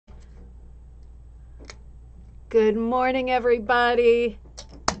Good morning, everybody.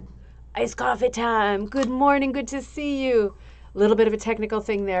 Iced coffee time. Good morning. Good to see you. A little bit of a technical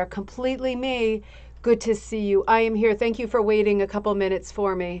thing there. Completely me. Good to see you. I am here. Thank you for waiting a couple minutes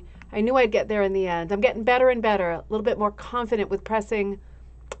for me. I knew I'd get there in the end. I'm getting better and better. A little bit more confident with pressing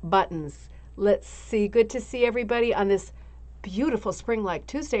buttons. Let's see. Good to see everybody on this beautiful spring-like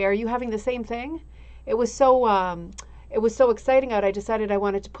Tuesday. Are you having the same thing? It was so exciting out. I decided I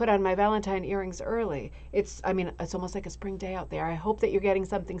wanted to put on my Valentine earrings early. It's almost like a spring day out there. I hope that you're getting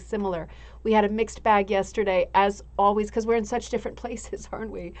something similar. We had a mixed bag yesterday, as always, because we're in such different places,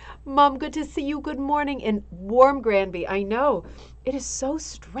 aren't we? Mom, good to see you. Good morning in warm Granby. I know. It is so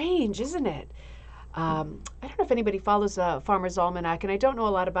strange, isn't it? I don't know if anybody follows Farmer's Almanac, and I don't know a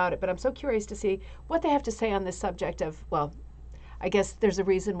lot about it, but I'm so curious to see what they have to say on this subject of, well, I guess there's a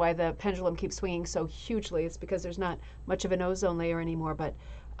reason why the pendulum keeps swinging so hugely. It's because there's not much of an ozone layer anymore. But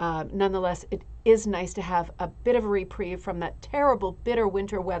nonetheless, it is nice to have a bit of a reprieve from that terrible, bitter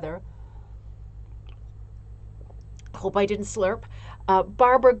winter weather. Hope I didn't slurp.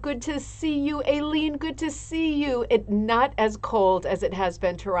 Barbara, good to see you. Aileen, good to see you. It not as cold as it has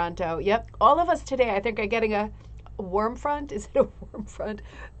been Toronto. Yep, all of us today, I think, are getting a warm front. Is it a warm front?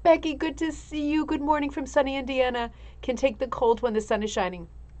 Becky, good to see you. Good morning from sunny Indiana. Can take the cold when the sun is shining.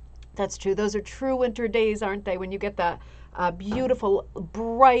 That's true. Those are true winter days, aren't they? When you get the beautiful,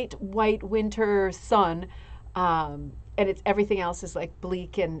 bright, white winter sun, and it's everything else is like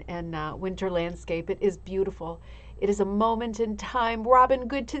bleak and winter landscape. It is beautiful. It is a moment in time. Robin,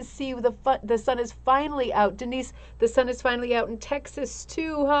 good to see you. The sun is finally out. Denise, the sun is finally out in Texas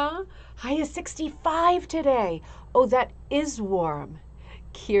too, huh? High is 65 today. Oh, that is warm.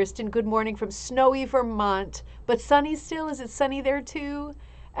 Kirsten, good morning from snowy Vermont, but sunny still. Is it sunny there too?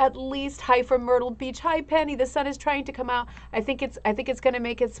 At least. Hi from Myrtle Beach. Hi Penny. The sun is trying to come out. I think it's going to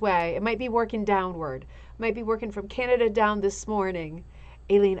make its way. It might be working downward. Might be working from Canada down this morning.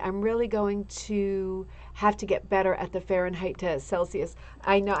 Aileen, I'm really going to have to get better at the Fahrenheit to Celsius.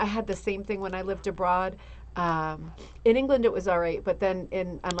 I know I had the same thing when I lived abroad. In England it was all right, but then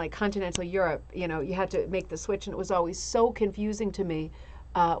in like continental Europe, you had to make the switch, and it was always so confusing to me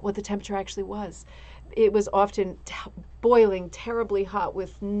what the temperature actually was. It was often boiling terribly hot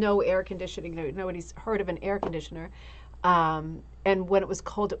with no air conditioning. Nobody's heard of an air conditioner. And when it was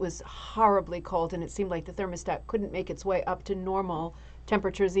cold, it was horribly cold, and it seemed like the thermostat couldn't make its way up to normal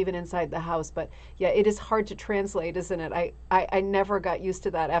temperatures even inside the house. But yeah, it is hard to translate, isn't it? I never got used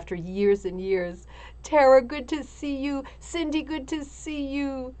to that after years and years. Tara, good to see you. Cindy, good to see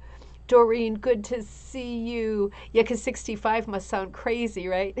you. Doreen, good to see you. Yeah, because 65 must sound crazy,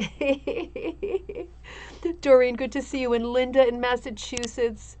 right? Doreen, good to see you. And Linda in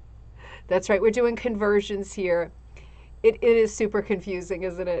Massachusetts. That's right, we're doing conversions here. It is super confusing,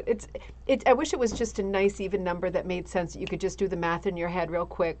 isn't it? I wish it was just a nice even number that made sense, that you could just do the math in your head real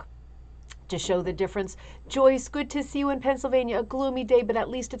quick to show the difference. Joyce, good to see you in Pennsylvania. A gloomy day, but at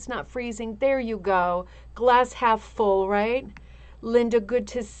least it's not freezing. There you go. Glass half full, right? Linda, good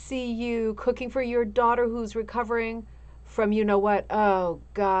to see you. Cooking for your daughter who's recovering from you know what. Oh,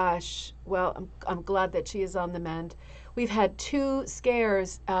 gosh. Well, I'm glad that she is on the mend. We've had 2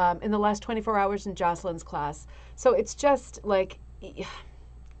 scares in the last 24 hours in Jocelyn's class. So it's just like,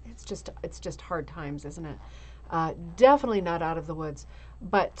 it's just hard times, isn't it? Definitely not out of the woods.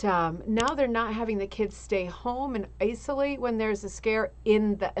 But now they're not having the kids stay home and isolate when there's a scare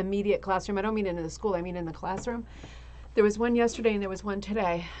in the immediate classroom. I don't mean in the school, I mean in the classroom. There was one yesterday and there was one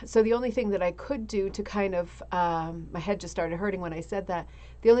today. So the only thing that I could do to kind of, my head just started hurting when I said that.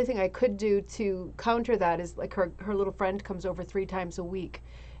 The only thing I could do to counter that is like her little friend comes over 3 times a week,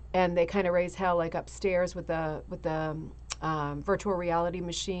 and they kind of raise hell like upstairs with the virtual reality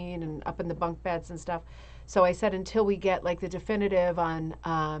machine and up in the bunk beds and stuff. So I said until we get like the definitive on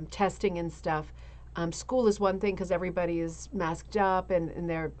testing and stuff, school is one thing because everybody is masked up and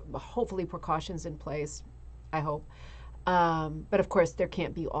there are hopefully precautions in place, I hope. But of course, there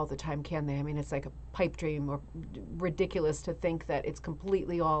can't be all the time, can they? I mean, it's like a pipe dream or ridiculous to think that it's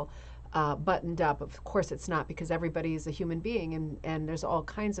completely all buttoned up. Of course, it's not, because everybody is a human being, and there's all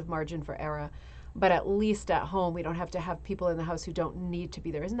kinds of margin for error. But at least at home, we don't have to have people in the house who don't need to be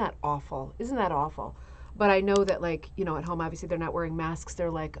there. Isn't that awful? Isn't that awful? But I know that, like, at home, obviously, they're not wearing masks.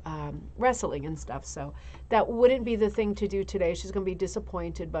 They're, like, wrestling and stuff. So that wouldn't be the thing to do today. She's going to be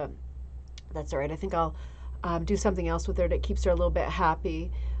disappointed, but that's all right. I think I'll do something else with her that keeps her a little bit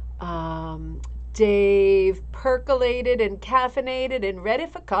happy. Dave, percolated and caffeinated and ready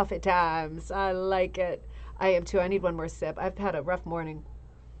for coffee times. I like it. I am too. I need one more sip. I've had a rough morning.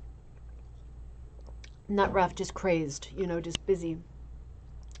 Not rough, just crazed, just busy.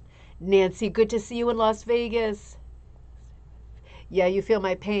 Nancy, good to see you in Las Vegas. Yeah, you feel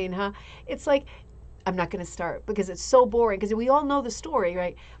my pain, huh? It's like, I'm not going to start because it's so boring because we all know the story,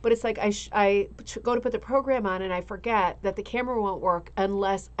 right? But it's like I go to put the program on and I forget that the camera won't work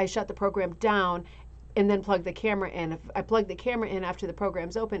unless I shut the program down and then plug the camera in. If I plug the camera in after the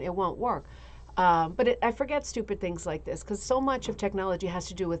program's open, it won't work. But I forget stupid things like this because so much of technology has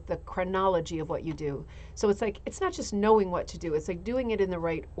to do with the chronology of what you do. So it's like, it's not just knowing what to do, it's like doing it in the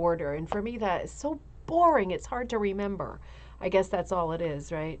right order. And for me, that is so boring, it's hard to remember. I guess that's all it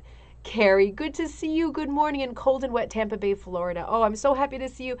is, right? Carrie, good to see you. Good morning in cold and wet Tampa Bay, Florida. Oh, I'm so happy to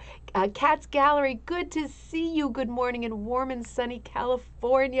see you. Kat's Gallery, good to see you. Good morning in warm and sunny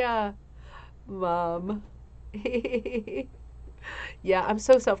California. Mom. Yeah, I'm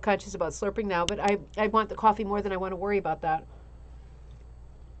so self-conscious about slurping now, but I want the coffee more than I want to worry about that.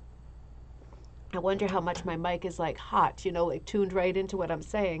 I wonder how much my mic is like hot, like tuned right into what I'm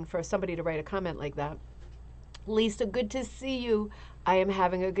saying for somebody to write a comment like that. Lisa, good to see you. I am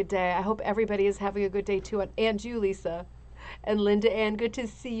having a good day. I hope everybody is having a good day too. And you, Lisa. And Linda Ann, good to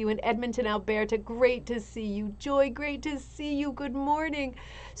see you. And Edmonton, Alberta, great to see you. Joy, great to see you. Good morning.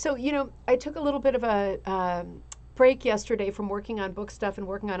 So, I took a little bit of a break yesterday from working on book stuff and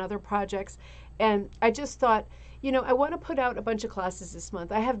working on other projects. And I just thought, I want to put out a bunch of classes this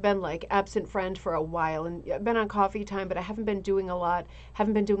month. I have been like absent friend for a while and I've been on coffee time, but I haven't been doing a lot.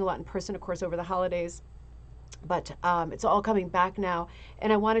 Haven't been doing a lot in person, of course, over the holidays. But it's all coming back now,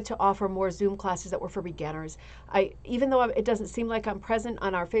 and I wanted to offer more Zoom classes that were for beginners. Even though it doesn't seem like I'm present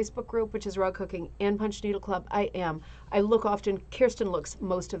on our Facebook group, which is Rug Cooking and Punch Needle Club, I am. I look often. Kirsten looks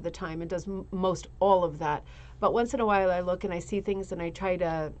most of the time and does most all of that. But once in a while, I look and I see things, and I try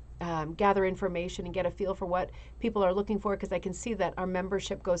to gather information and get a feel for what people are looking for, because I can see that our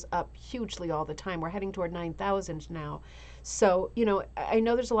membership goes up hugely all the time. We're heading toward 9,000 now. So, I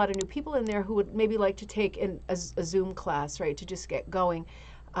know there's a lot of new people in there who would maybe like to take a Zoom class, right, to just get going,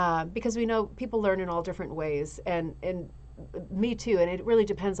 because we know people learn in all different ways, and me too, and it really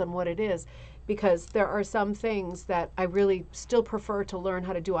depends on what it is, because there are some things that I really still prefer to learn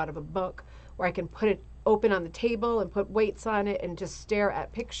how to do out of a book, where I can put it open on the table and put weights on it and just stare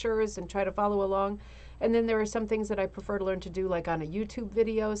at pictures and try to follow along. And then there are some things that I prefer to learn to do like on a YouTube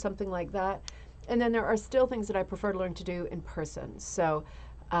video, something like that. And then there are still things that I prefer to learn to do in person. So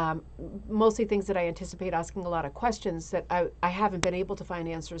mostly things that I anticipate asking a lot of questions that I haven't been able to find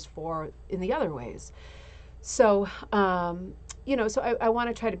answers for in the other ways. So, so I want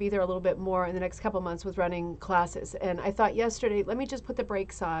to try to be there a little bit more in the next couple months with running classes. And I thought yesterday, let me just put the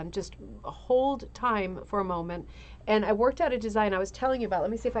brakes on, just hold time for a moment. And I worked out a design I was telling you about. Let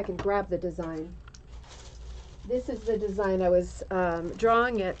me see if I can grab the design. This is the design. I was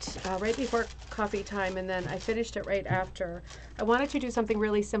drawing it right before coffee time, and then I finished it right after. I wanted to do something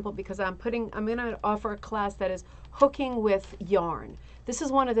really simple because I'm going to offer a class that is hooking with yarn. This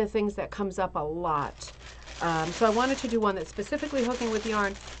is one of the things that comes up a lot. So I wanted to do one that's specifically hooking with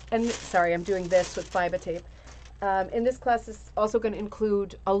yarn. And sorry, I'm doing this with fiber tape. And this class is also going to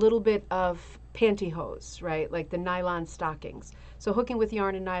include a little bit of pantyhose, right? Like the nylon stockings. So hooking with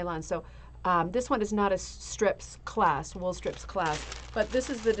yarn and nylon. So this one is not a strips class, wool strips class, but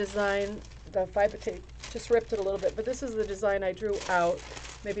this is the design. The fiber tape just ripped it a little bit, but this is the design I drew out.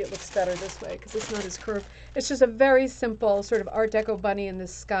 Maybe it looks better this way because it's not as curved. It's just a very simple sort of Art Deco bunny in the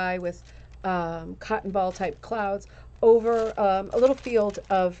sky with cotton ball type clouds over a little field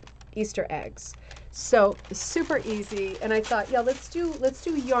of Easter eggs. So super easy. And I thought, yeah, let's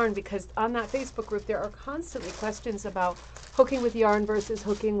do yarn, because on that Facebook group there are constantly questions about hooking with yarn versus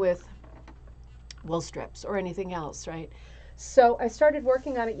hooking with wool strips or anything else, right? So I started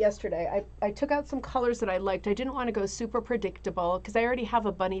working on it yesterday. I took out some colors that I liked. I didn't want to go super predictable because I already have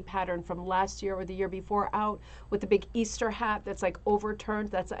a bunny pattern from last year or the year before out with the big Easter hat that's like overturned.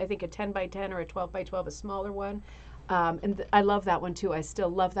 That's, I think, a 10 by 10 or a 12 by 12, a smaller one. I love that one too. I still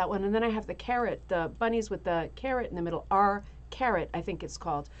love that one. And then I have the carrot, the bunnies with the carrot in the middle, R carrot, I think it's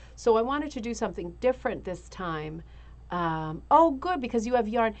called. So I wanted to do something different this time. Oh, good, because you have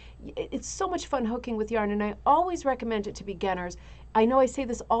yarn. It's so much fun hooking with yarn, and I always recommend it to beginners. I know I say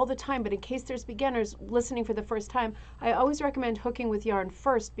this all the time, but in case there's beginners listening for the first time, I always recommend hooking with yarn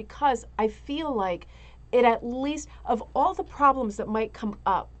first, because I feel like it, at least of all the problems that might come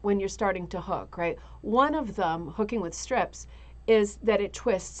up when you're starting to hook, right? One of them, hooking with strips, is that it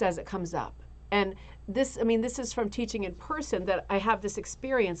twists as it comes up. And this, I mean, this is from teaching in person that I have this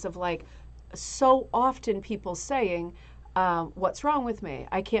experience of like so often people saying, What's wrong with me?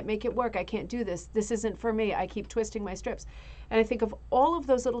 I can't make it work. I can't do this. This isn't for me. I keep twisting my strips. And I think of all of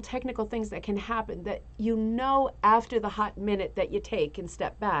those little technical things that can happen that you know after the hot minute that you take and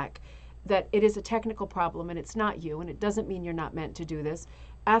step back that it is a technical problem and it's not you, and it doesn't mean you're not meant to do this.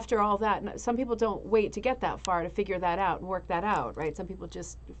 After all that, some people don't wait to get that far to figure that out and work that out, right? Some people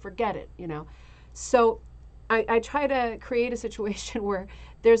just forget it, you know. So I try to create a situation where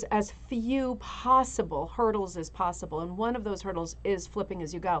there's as few possible hurdles as possible. And one of those hurdles is flipping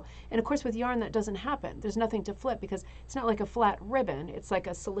as you go. And of course, with yarn, that doesn't happen. There's nothing to flip because it's not like a flat ribbon. It's like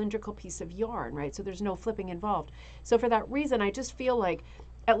a cylindrical piece of yarn, right? So there's no flipping involved. So for that reason, I just feel like,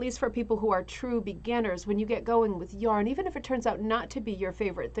 at least for people who are true beginners, when you get going with yarn, even if it turns out not to be your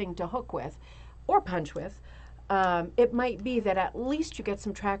favorite thing to hook with or punch with, it might be that at least you get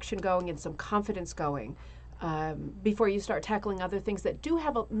some traction going and some confidence going before you start tackling other things that do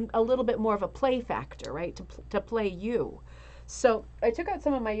have a little bit more of a play factor, right, to play you. So I took out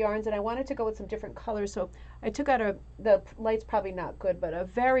some of my yarns and I wanted to go with some different colors. So I took out the light's probably not good, but a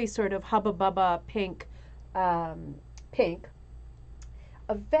very sort of Hubba Bubba pink, a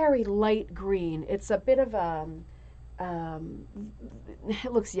very light green. It's a bit of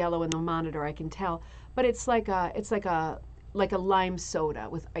it looks yellow in the monitor, I can tell, but it's like a lime soda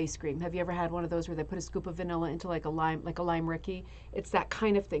with ice cream. Have you ever had one of those where they put a scoop of vanilla into like a lime Ricky? It's that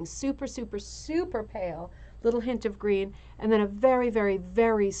kind of thing. Super, super, super pale, little hint of green, and then a very, very,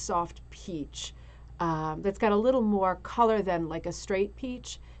 very soft peach that's got a little more color than like a straight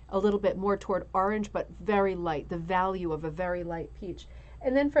peach, a little bit more toward orange, but very light, the value of a very light peach.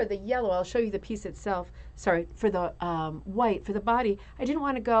 And then for the yellow, I'll show you the piece itself. Sorry, for the white, for the body, I didn't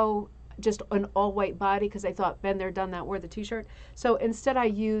want to go just an all-white body because I thought, been there, done that, wore the t-shirt. So instead I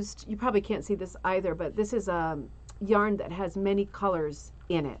used, you probably can't see this either, but this is a yarn that has many colors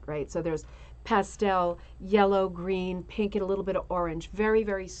in it, right? So there's pastel, yellow, green, pink, and a little bit of orange. Very,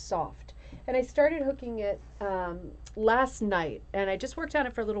 very soft. And I started hooking it last night, and I just worked on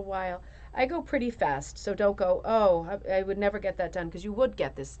it for a little while. I go pretty fast, so don't go, oh, I would never get that done, because you would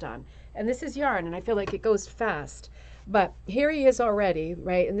get this done. And this is yarn, and I feel like it goes fast. But here he is already,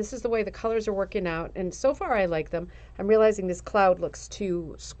 right? And this is the way the colors are working out. And so far I like them. I'm realizing this cloud looks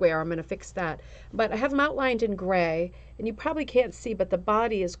too square. I'm going to fix that. But I have them outlined in gray, and you probably can't see, but the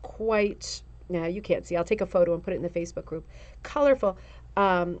body is quite, no, you can't see. I'll take a photo and put it in the Facebook group. Colorful.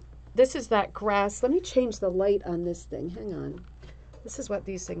 This is that grass. Let me change the light on this thing. Hang on. This is what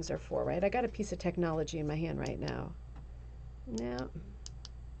these things are for, right? I got a piece of technology in my hand right now. No.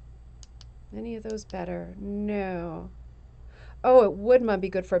 Any of those better? No. Oh, it would be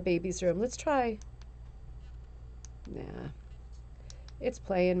good for a baby's room. Let's try. Nah. It's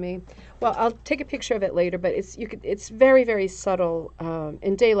playing me. Well, I'll take a picture of it later, but it's very, very subtle.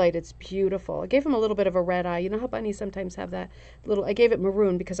 In daylight, it's beautiful. I gave him a little bit of a red eye. You know how bunnies sometimes have that little, I gave it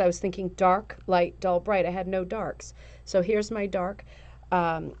maroon because I was thinking dark, light, dull, bright. I had no darks. So here's my dark.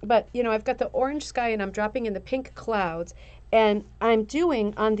 But, you know, I've got the orange sky and I'm dropping in the pink clouds. And I'm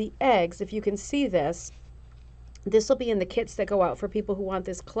doing on the eggs, if you can see this, this will be in the kits that go out for people who want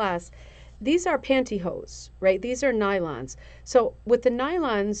this class. These are pantyhose, right? These are nylons. So with the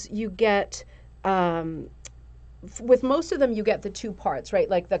nylons, you get, with most of them, you get the two parts, right?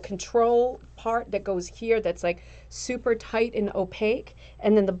 Like the control part that goes here that's like super tight and opaque,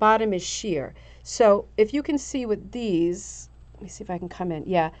 and then the bottom is sheer. So if you can see with these, let me see if I can come in.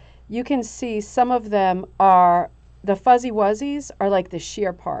 Yeah, you can see some of them are, the fuzzy wuzzies are like the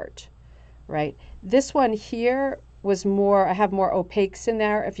sheer part, right? This one here was more, I have more opaques in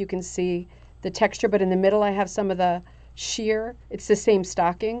there, if you can see the texture, but in the middle I have some of the sheer. It's the same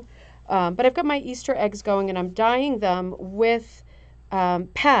stocking. But I've got my Easter eggs going and I'm dyeing them with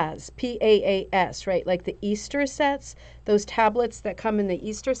PAS, P-A-A-S, right? Like the Easter sets, those tablets that come in the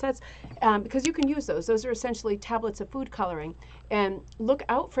Easter sets, because you can use those. Those are essentially tablets of food coloring. And look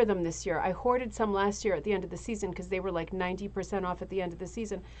out for them this year. I hoarded some last year at the end of the season because they were like 90% off at the end of the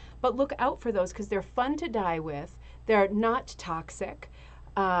season. But look out for those because they're fun to dye with. They're not toxic.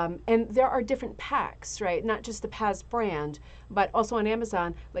 And there are different packs, right? Not just the Paz brand, but also on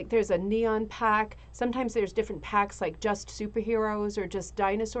Amazon. Like there's a neon pack. Sometimes there's different packs like just superheroes or just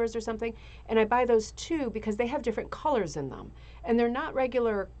dinosaurs or something. And I buy those too because they have different colors in them. And they're not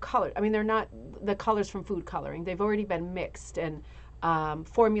regular colors. I mean, they're not the colors from food coloring. They've already been mixed and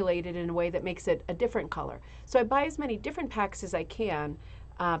formulated in a way that makes it a different color. So I buy as many different packs as I can.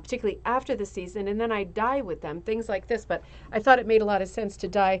 Particularly after the season, and then I dye with them, things like this. But I thought it made a lot of sense to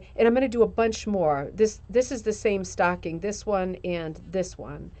dye, and I'm going to do a bunch more. This is the same stocking, this one and this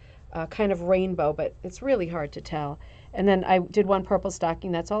one, kind of rainbow, but it's really hard to tell. And then I did one purple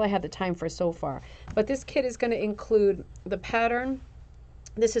stocking. That's all I had the time for so far. But this kit is going to include the pattern.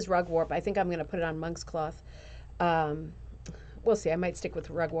 This is rug warp. I think I'm going to put it on monk's cloth. We'll see. I might stick with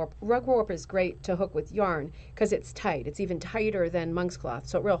rug warp. Rug warp is great to hook with yarn because it's tight. It's even tighter than monk's cloth,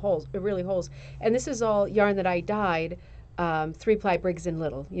 so it really holds. And this is all yarn that I dyed 3-ply Briggs and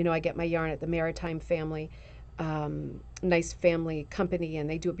Little. You know, I get my yarn at the Maritime Family, nice family company, and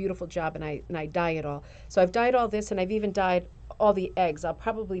they do a beautiful job, and I dye it all. So I've dyed all this, and I've even dyed all the eggs. I'll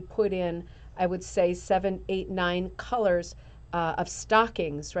probably put in, I would say, 7, 8, 9 colors of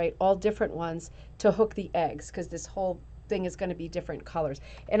stockings, right? All different ones to hook the eggs, because this whole thing is going to be different colors.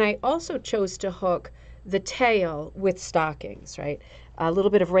 And I also chose to hook the tail with stockings, right? A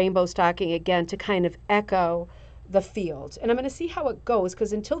little bit of rainbow stocking, again, to kind of echo the field. And I'm going to see how it goes,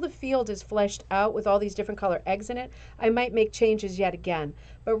 because until the field is fleshed out with all these different color eggs in it, I might make changes yet again.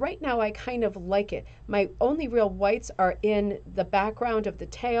 But right now I kind of like it. My only real whites are in the background of the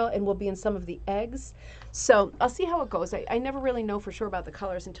tail and will be in some of the eggs. So I'll see how it goes. I never really know for sure about the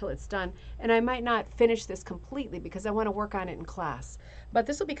colors until it's done. And I might not finish this completely because I want to work on it in class. But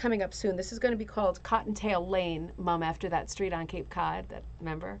this will be coming up soon. This is going to be called Cottontail Lane, Mom, after that street on Cape Cod, that,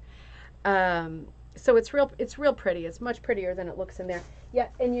 remember? So it's real pretty. It's much prettier than it looks in there. Yeah,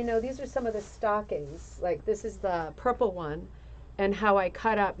 and you know, these are some of the stockings. Like this is the purple one, and how I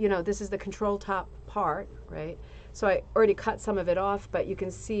cut up, you know, this is the control top part, right? So I already cut some of it off, but you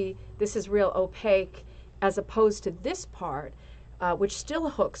can see this is real opaque as opposed to this part, which still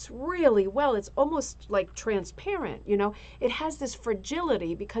hooks really well. It's almost like transparent, you know? It has this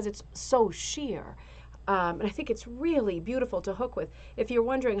fragility because it's so sheer. And I think it's really beautiful to hook with. If you're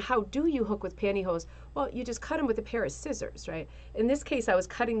wondering, how do you hook with pantyhose? Well, you just cut them with a pair of scissors, right? In this case, I was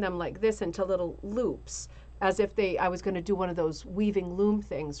cutting them like this into little loops, as if I was going to do one of those weaving loom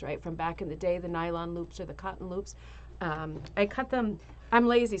things, right, from back in the day, the nylon loops or the cotton loops. I cut them, I'm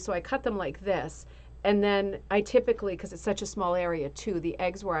lazy, so I cut them like this. And then I typically, because it's such a small area too, the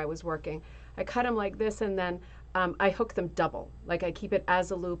eggs where I was working, I cut them like this, and then I hook them double. Like I keep it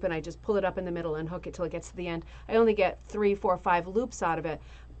as a loop and I just pull it up in the middle and hook it till it gets to the end. I only get 3, 4, 5 loops out of it.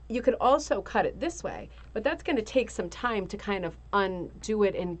 You could also cut it this way, but that's going to take some time to kind of undo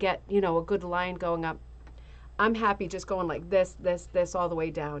it and get, you know, a good line going up. I'm happy just going like this, this, this all the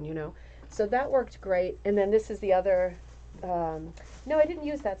way down, you know. So that worked great. And then this is the other, no, I didn't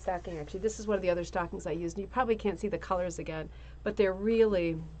use that stocking actually. This is one of the other stockings I used. And you probably can't see the colors again, but they're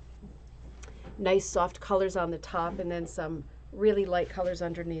really nice soft colors on the top and then some really light colors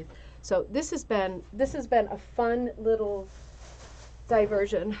underneath. So this has been a fun little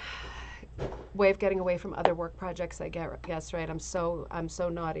diversion, way of getting away from other work projects, I guess, right? I'm so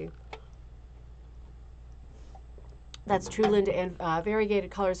naughty. That's true, Linda, and variegated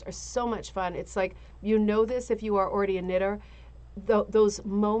colors are so much fun. It's like, you know this if you are already a knitter, those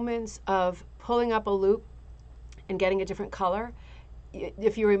moments of pulling up a loop and getting a different color.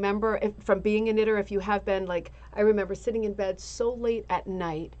 If you remember from being a knitter, if you have been, like, I remember sitting in bed so late at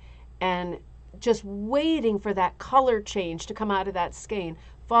night and just waiting for that color change to come out of that skein,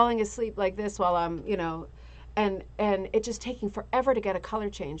 falling asleep like this while I'm, you know, and it just taking forever to get a color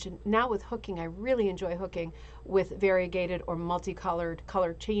change. And now with hooking, I really enjoy hooking with variegated or multicolored,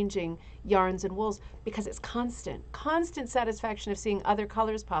 color changing yarns and wools because it's constant satisfaction of seeing other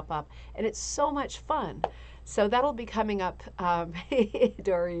colors pop up, and it's so much fun. So that'll be coming up,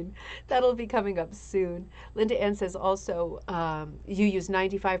 Doreen, that'll be coming up soon. Linda Ann says also, you use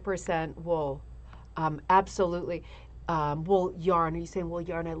 95% wool. Absolutely. Wool yarn. Are you saying wool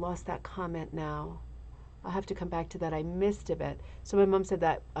yarn? I lost that comment now. I'll have to come back to that. I missed a bit. So my mom said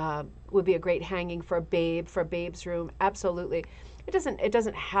that would be a great hanging for a babe, for a babe's room. Absolutely. It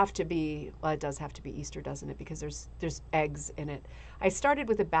doesn't have to be, well, it does have to be Easter, doesn't it? Because there's eggs in it. I started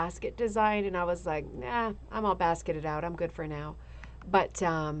with a basket design and I was like, nah, I'm all basketed out. I'm good for now. But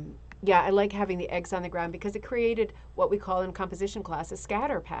yeah, I like having the eggs on the ground because it created what we call in composition class a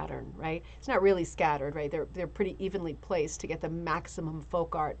scatter pattern, right? It's not really scattered, right? They're pretty evenly placed to get the maximum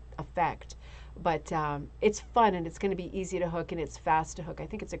folk art effect. But it's fun and it's going to be easy to hook and it's fast to hook. I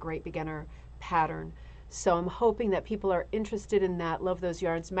think it's a great beginner pattern. So I'm hoping that people are interested in that. Love those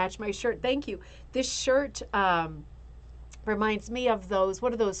yarns. Match my shirt. Thank you. This shirt reminds me of those,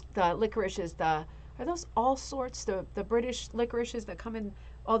 what are those, the licorices, are those all sorts, the British licorices that come in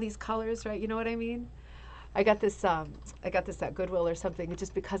all these colors, right? You know what I mean? I got this at Goodwill or something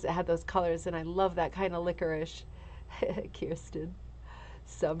just because it had those colors, and I love that kind of licorice. Kirsten.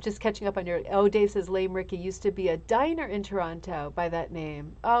 So I'm just catching up on your, oh, Dave says Lame Ricky used to be a diner in Toronto by that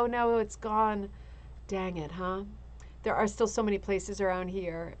name. Oh no, it's gone. Dang it, huh? There are still so many places around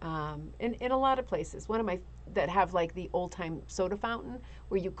here, in a lot of places. One of my that have like the old time soda fountain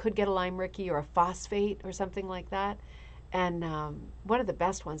where you could get a lime Ricky or a phosphate or something like that. And one of the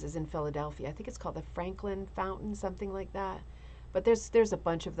best ones is in Philadelphia. I think it's called the Franklin Fountain, something like that. But there's a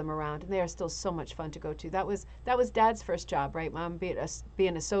bunch of them around, and they are still so much fun to go to. That was Dad's first job, right, Mom?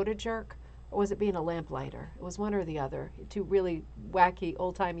 Being a soda jerk, or was it being a lamplighter? It was one or the other. Two really wacky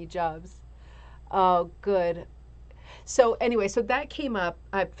old timey jobs. Oh, good. So anyway, so that came up.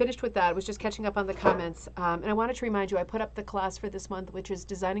 I finished with that. I was just catching up on the comments, and I wanted to remind you I put up the class for this month, which is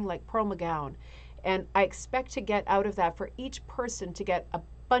designing like Pearl McGown. And I expect to get out of that for each person to get a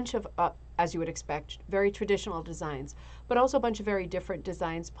bunch of, as you would expect, very traditional designs, but also a bunch of very different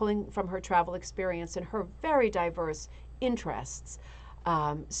designs, pulling from her travel experience and her very diverse interests.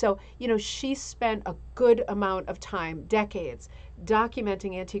 So, she spent a good amount of time, decades,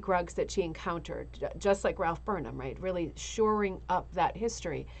 documenting antique rugs that she encountered, just like Ralph Burnham, right? Really shoring up that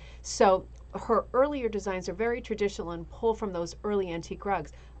history. So her earlier designs are very traditional and pull from those early antique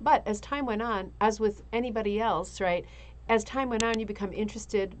rugs. But as time went on, as with anybody else, right, as time went on, you become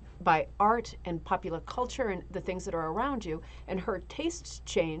interested by art and popular culture and the things that are around you, and her tastes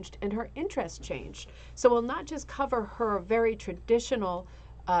changed and her interests changed. So we'll not just cover her very traditional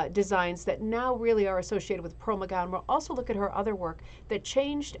designs that now really are associated with Pearl McGown. We'll also look at her other work that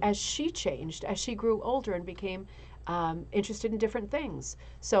changed as she grew older and became interested in different things.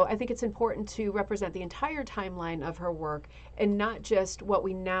 So I think it's important to represent the entire timeline of her work and not just what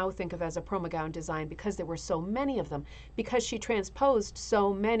we now think of as a Pearl McGown design, because there were so many of them, because she transposed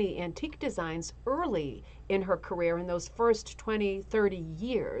so many antique designs early in her career in those first 20, 30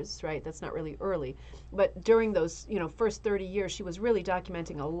 years, right? That's not really early, but during those, first 30 years, she was really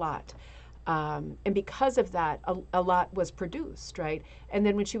documenting a lot. And because of that, a lot was produced, right? And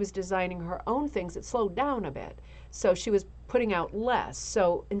then when she was designing her own things, it slowed down a bit. So she was putting out less.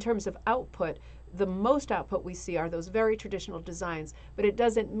 So in terms of output, the most output we see are those very traditional designs, but it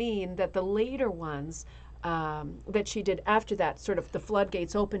doesn't mean that the later ones that she did after that, sort of the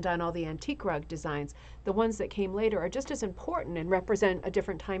floodgates opened on all the antique rug designs, the ones that came later are just as important and represent a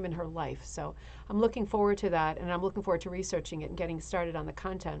different time in her life. So I'm looking forward to that, and I'm looking forward to researching it and getting started on the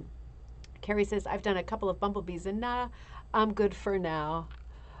content. Carrie says, I've done a couple of bumblebees, and nah, I'm good for now.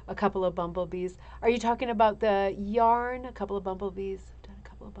 A couple of bumblebees. Are you talking about the yarn? A couple of bumblebees. I've done a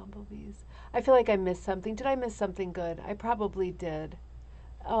couple of bumblebees. I feel like I missed something. Did I miss something good? I probably did.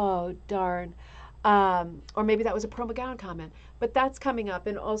 Oh, darn. Or maybe that was a Pearl McGown comment. But that's coming up.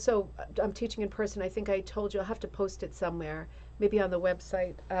 And also, I'm teaching in person. I think I told you, I'll have to post it somewhere, maybe on the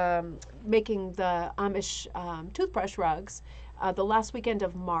website, making the Amish toothbrush rugs. The last weekend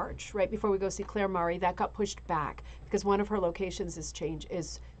of March, right before we go see Claire Murray, that got pushed back because one of her locations is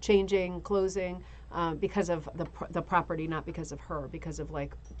changing, closing, because of the property, not because of her, because of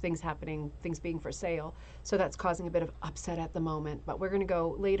like things happening, things being for sale. So that's causing a bit of upset at the moment. But we're going to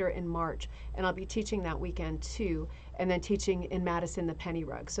go later in March, and I'll be teaching that weekend too, and then teaching in Madison the penny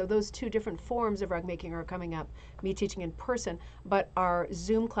rug. So those two different forms of rug making are coming up, me teaching in person, but our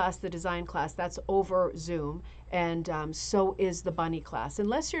Zoom class, the design class, that's over Zoom. And so is the bunny class.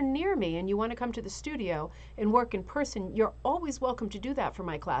 Unless you're near me and you want to come to the studio and work in person, you're always welcome to do that for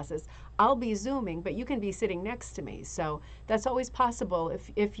my classes. I'll be Zooming, but you can be sitting next to me. So that's always possible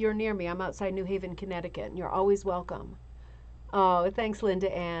if you're near me. I'm outside New Haven, Connecticut, and you're always welcome. Oh, thanks,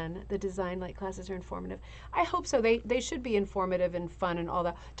 Linda Ann. The design light classes are informative. I hope so. They should be informative and fun and all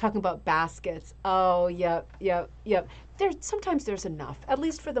that. Talking about baskets. Oh, yep. Sometimes there's enough, at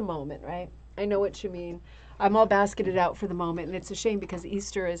least for the moment, right? I know what you mean. I'm all basketed out for the moment, and it's a shame because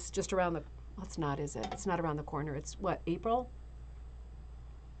Easter is just around the, well, it's not, is it? It's not around the corner. It's what, April?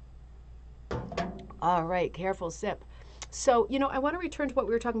 All right, careful sip. So, I want to return to what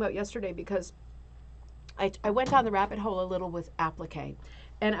we were talking about yesterday because I went down the rabbit hole a little with Applique.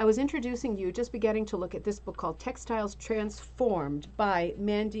 And I was introducing you, just beginning to look at this book called Textiles Transformed by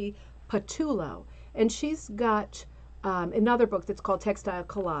Mandy Pattullo. And she's got another book that's called Textile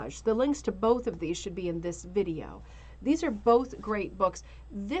Collage. The links to both of these should be in this video. These are both great books.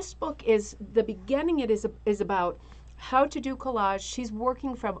 This book is, the beginning it is about how to do collage. She's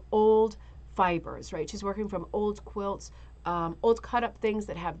working from old fibers, right? She's working from old quilts, old cut up things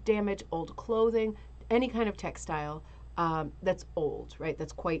that have damage, old clothing, any kind of textile that's old, right?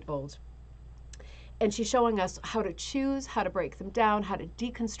 That's quite old. And she's showing us how to choose, how to break them down, how to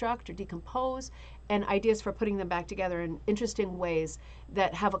deconstruct or decompose, and ideas for putting them back together in interesting ways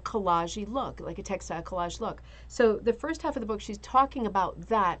that have a collage-y look, like a textile collage look. So the first half of the book, she's talking about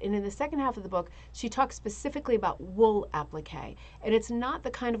that. And in the second half of the book, she talks specifically about wool applique. And it's not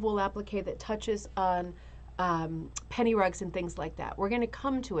the kind of wool applique that touches on penny rugs and things like that. We're going to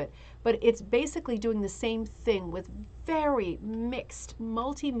come to it, but it's basically doing the same thing with very mixed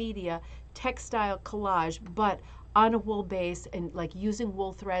multimedia textile collage, but on a wool base and like using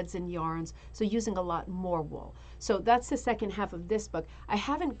wool threads and yarns, so using a lot more wool. So that's the second half of this book. I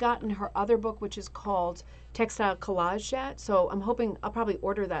haven't gotten her other book, which is called Textile Collage yet, so I'm hoping I'll probably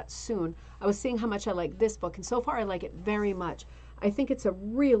order that soon. I was seeing how much I like this book, and so far I like it very much. I think it's a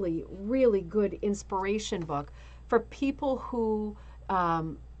really, really good inspiration book for people who,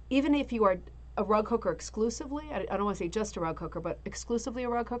 even if you are a rug hooker exclusively, I don't want to say just a rug hooker, but exclusively a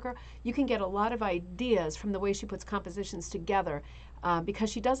rug hooker, you can get a lot of ideas from the way she puts compositions together, because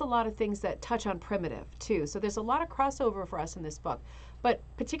she does a lot of things that touch on primitive too. So there's a lot of crossover for us in this book, but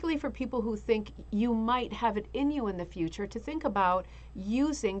particularly for people who think you might have it in you in the future to think about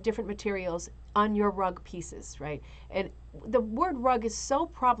using different materials on your rug pieces, right? And the word rug is so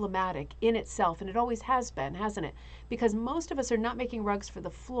problematic in itself, and it always has been, hasn't it? Because most of us are not making rugs for the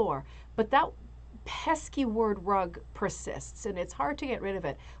floor, but that pesky word rug persists, and it's hard to get rid of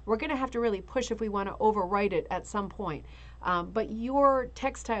it. We're going to have to really push if we want to overwrite it at some point. But your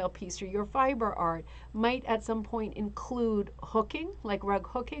textile piece or your fiber art might at some point include hooking, like rug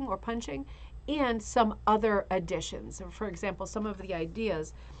hooking or punching, and some other additions. For example, some of the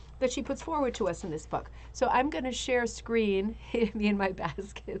ideas that she puts forward to us in this book. So I'm going to share screen, me and my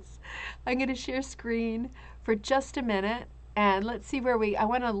baskets. I'm going to share screen for just a minute, and let's see where I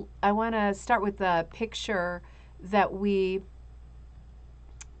want to start with the picture that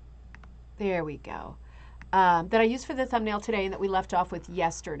there we go, that I used for the thumbnail today and that we left off with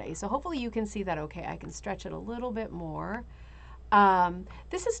yesterday. So hopefully you can see that okay. I can stretch it a little bit more.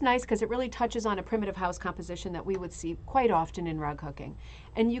 This is nice because it really touches on a primitive house composition that we would see quite often in rug hooking.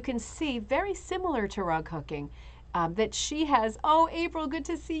 And you can see, very similar to rug hooking, that she has, oh, April, good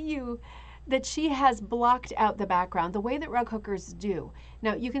to see you, that she has blocked out the background the way that rug hookers do.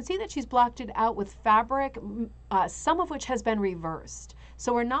 Now, you can see that she's blocked it out with fabric, some of which has been reversed.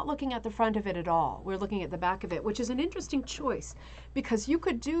 So we're not looking at the front of it at all. We're looking at the back of it, which is an interesting choice because you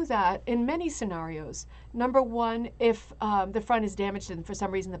could do that in many scenarios. Number one, if the front is damaged and for some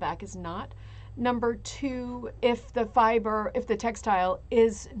reason the back is not. Number two, if the textile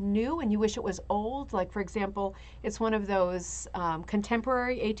is new and you wish it was old, like for example, it's one of those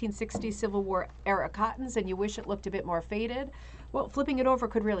contemporary 1860s Civil War era cottons and you wish it looked a bit more faded, well, flipping it over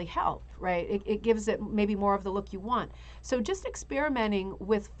could really help, right? It gives it maybe more of the look you want. So just experimenting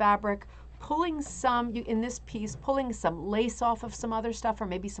with fabric, pulling some, in this piece, pulling some lace off of some other stuff or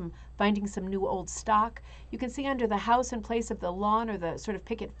maybe finding some new old stock. You can see under the house in place of the lawn or the sort of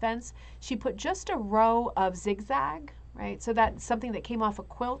picket fence, she put just a row of zigzag, right? So that's something that came off a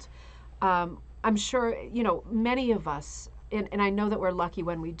quilt. I'm sure, many of us, and I know that we're lucky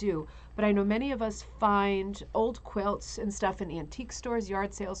when we do, but I know many of us find old quilts and stuff in antique stores,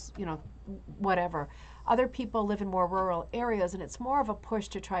 yard sales, whatever. Other people live in more rural areas, and it's more of a push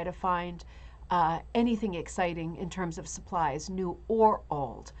to try to find anything exciting in terms of supplies, new or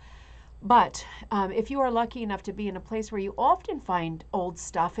old. But if you are lucky enough to be in a place where you often find old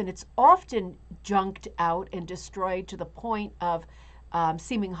stuff, and it's often junked out and destroyed to the point of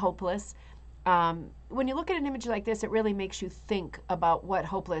seeming hopeless, when you look at an image like this, it really makes you think about what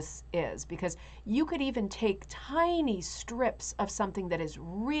hopeless is, because you could even take tiny strips of something that is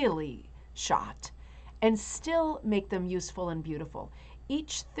really shot and still make them useful and beautiful.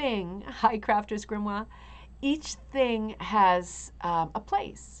 Each thing, hi Crafter's Grimoire, each thing has a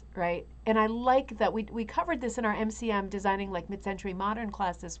place, right? And I like that we covered this in our MCM Designing Like Mid-Century Modern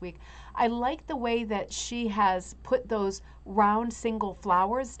class this week. I like the way that she has put those round single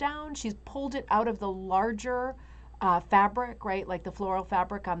flowers down. She's pulled it out of the larger fabric, right? Like the floral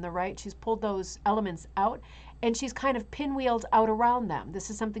fabric on the right. She's pulled those elements out and she's kind of pinwheeled out around them.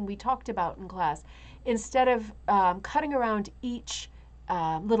 This is something we talked about in class. Instead of cutting around each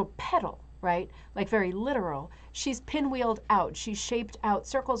little petal, right? Like very literal. She's pinwheeled out. She's shaped out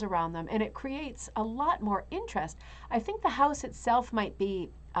circles around them, and it creates a lot more interest. I think the house itself might be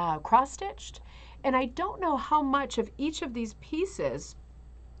cross-stitched, and I don't know how much of each of these pieces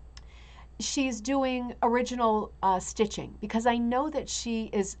she's doing original stitching, because I know that she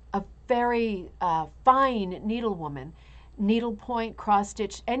is a very fine needlewoman, needlepoint,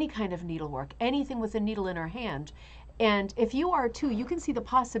 cross-stitch, any kind of needlework, anything with a needle in her hand. And if you are too, you can see the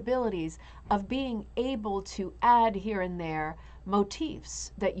possibilities of being able to add here and there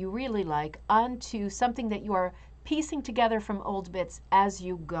motifs that you really like onto something that you are piecing together from old bits as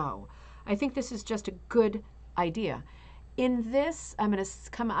you go. I think this is just a good idea. In this, I'm going to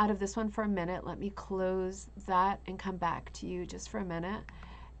come out of this one for a minute. Let me close that and come back to you just for a minute.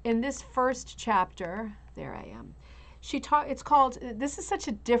 in this first chapter, there I am. It's called, this is such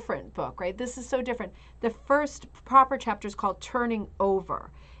a different book, right? This is so different. The first proper chapter is called Turning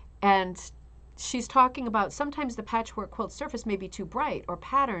Over. And she's talking about sometimes the patchwork quilt surface may be too bright or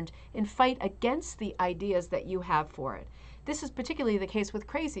patterned and fight against the ideas that you have for it. This is particularly the case with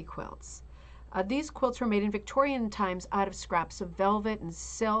crazy quilts. These quilts were made in Victorian times out of scraps of velvet and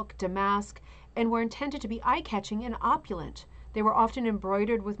silk, damask, and were intended to be eye-catching and opulent. They were often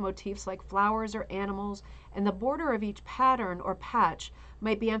embroidered with motifs like flowers or animals, and the border of each pattern or patch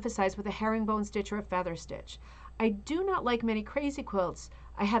might be emphasized with a herringbone stitch or a feather stitch. I do not like many crazy quilts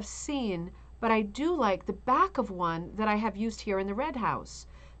I have seen, but I do like the back of one that I have used here in the Red House.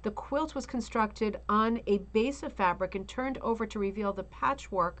 The quilt was constructed on a base of fabric and turned over to reveal the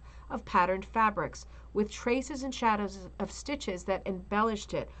patchwork of patterned fabrics with traces and shadows of stitches that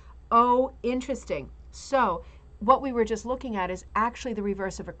embellished it. Oh, interesting. So what we were just looking at is actually the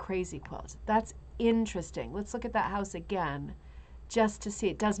reverse of a crazy quilt. That's interesting. Let's look at that house again just to see.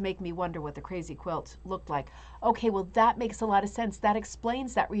 It does make me wonder what the crazy quilt looked like. Okay, well, that makes a lot of sense. That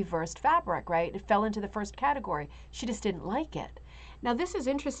explains that reversed fabric, right? It fell into the first category. She just didn't like it. Now, this is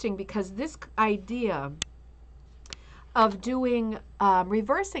interesting because this idea of doing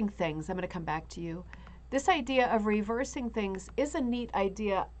reversing things, I'm going to come back to you. This idea of reversing things is a neat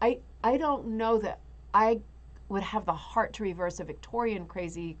idea. I don't know that I would have the heart to reverse a Victorian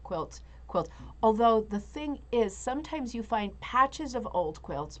crazy quilt. Although the thing is, sometimes you find patches of old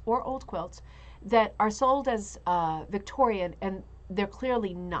quilts or old quilts that are sold as Victorian, and they're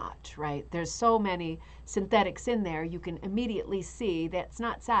clearly not, right? There's so many synthetics in there, you can immediately see that's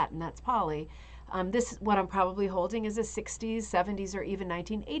not satin, that's poly. This, what I'm probably holding, is a 60s, 70s, or even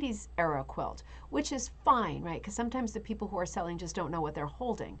 1980s era quilt, which is fine, right? Because sometimes the people who are selling just don't know what they're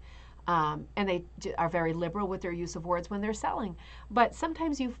holding. And they are very liberal with their use of words when they're selling. But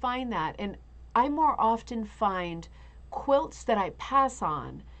sometimes you find that, and I more often find quilts that I pass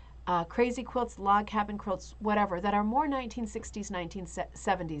on, crazy quilts, log cabin quilts, whatever, that are more 1960s,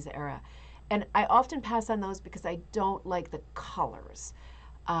 1970s era. And I often pass on those because I don't like the colors.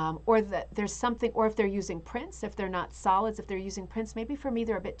 Or that there's something, or if they're using prints, if they're not solids, if they're using prints, maybe for me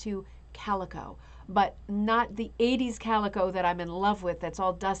they're a bit too calico, but not the 80s calico that I'm in love with that's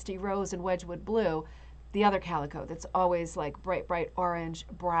all dusty rose and Wedgwood blue, the other calico that's always like bright, bright orange,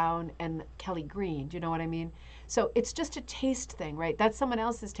 brown, and Kelly green. Do you know what I mean? So it's just a taste thing, right? That's someone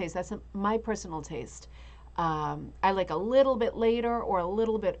else's taste. That's my personal taste. I like a little bit later or a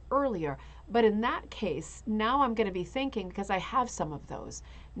little bit earlier. But in that case, now I'm going to be thinking, because I have some of those,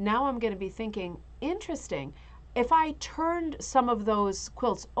 now I'm going to be thinking, interesting, if I turned some of those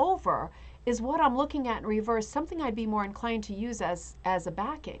quilts over, is what I'm looking at in reverse something I'd be more inclined to use as a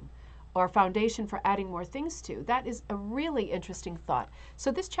backing or foundation for adding more things to? That is a really interesting thought.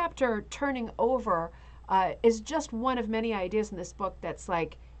 So this chapter, Turning Over, is just one of many ideas in this book that's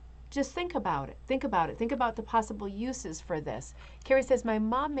like, just think about it. Think about it. Think about the possible uses for this. Carrie says, my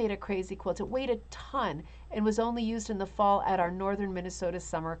mom made a crazy quilt. It weighed a ton and was only used in the fall at our northern Minnesota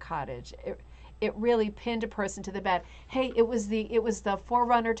summer cottage. It really pinned a person to the bed. Hey, it was the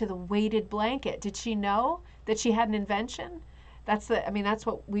forerunner to the weighted blanket. Did she know that she had an invention? That's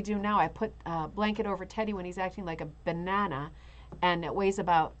what we do now. I put a blanket over Teddy when he's acting like a banana, and it weighs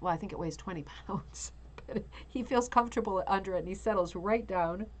about, well, I think it weighs 20 pounds. But he feels comfortable under it, and he settles right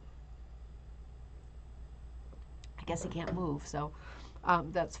down. I guess he can't move, so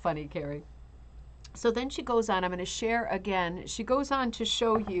that's funny, Carrie. So then she goes on, I'm going to share again, she goes on to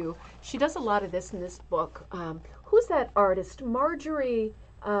show you, she does a lot of this in this book. Who's that artist? Marjorie,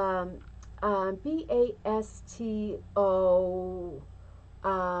 B-A-S-T-O,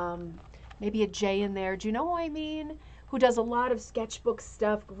 maybe a J in there. Do you know who I mean? Who does a lot of sketchbook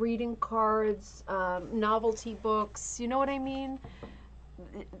stuff, greeting cards, novelty books. You know what I mean?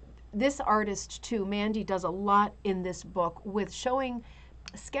 This artist too, Mandy, does a lot in this book with showing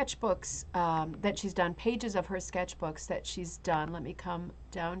sketchbooks that she's done, pages of her sketchbooks that she's done. Let me come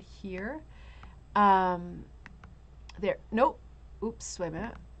down here. There, nope, oops, wait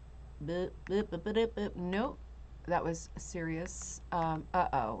a minute. Nope, that was serious.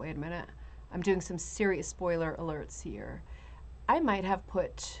 Uh-oh, wait a minute. I'm doing some serious spoiler alerts here. I might have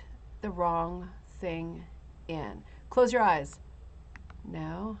put the wrong thing in. Close your eyes.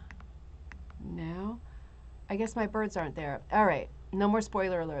 No. No. I guess my birds aren't there. All right. No more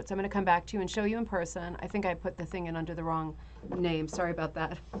spoiler alerts. I'm going to come back to you and show you in person. I think I put the thing in under the wrong name. Sorry about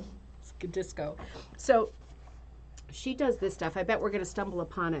that. It's a disco. So she does this stuff. I bet we're going to stumble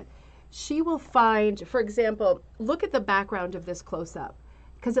upon it. She will find, for example, look at the background of this close-up,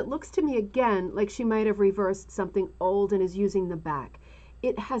 because it looks to me again like she might have reversed something old and is using the back.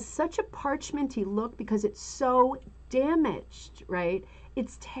 it has such a parchmenty look because it's so damaged, right?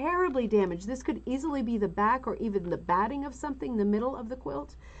 It's terribly damaged. This could easily be the back or even the batting of something, the middle of the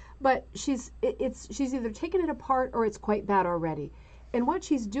quilt. But she's either taken it apart or it's quite bad already. And what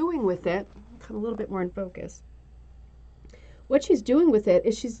she's doing with it, come a little bit more in focus. What she's doing with it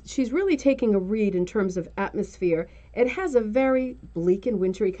is she's really taking a read in terms of atmosphere. It has a very bleak and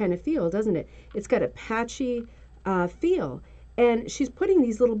wintry kind of feel, doesn't it? It's got a patchy feel. And she's putting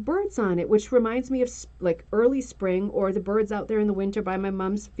these little birds on it, which reminds me of like early spring or the birds out there in the winter by my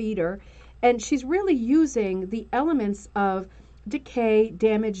mom's feeder. And she's really using the elements of decay,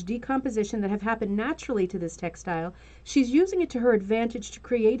 damage, decomposition that have happened naturally to this textile. She's using it to her advantage to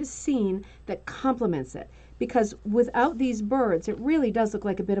create a scene that complements it. Because without these birds, it really does look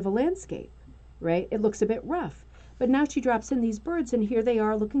like a bit of a landscape, right? It looks a bit rough. But now she drops in these birds, and here they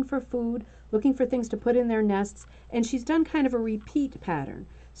are looking for food, looking for things to put in their nests, and she's done kind of a repeat pattern.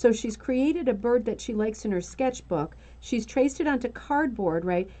 So she's created a bird that she likes in her sketchbook. She's traced it onto cardboard,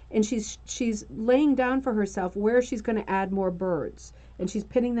 right? And she's laying down for herself where she's going to add more birds. And she's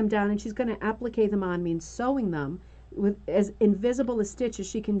pinning them down, and she's going to applique them on, means sewing them with as invisible a stitch as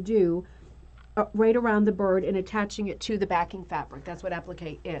she can do right around the bird and attaching it to the backing fabric. That's what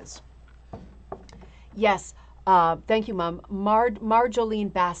applique is. Yes. Thank you, Mom.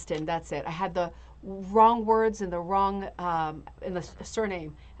 Marjolaine Baston, that's it. I had the wrong words and the wrong in the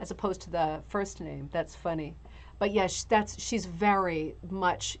surname as opposed to the first name. That's funny. But yes, she's very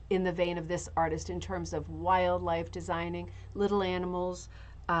much in the vein of this artist in terms of wildlife designing, little animals,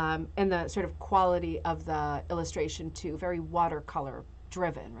 and the sort of quality of the illustration too. Very watercolor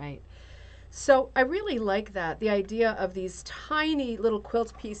driven, right? So I really like that, the idea of these tiny little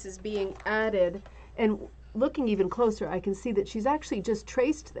quilt pieces being added. And looking even closer, I can see that she's actually just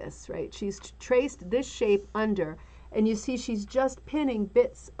traced this, right? She's traced this shape under, and you see she's just pinning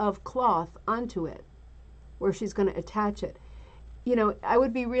bits of cloth onto it where she's going to attach it. You know, I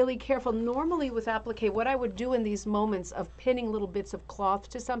would be really careful. Normally with applique, what I would do in these moments of pinning little bits of cloth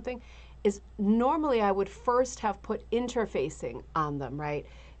to something is normally I would first have put interfacing on them, right?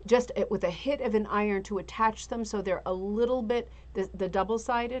 Just with a hit of an iron to attach them so they're a little bit, the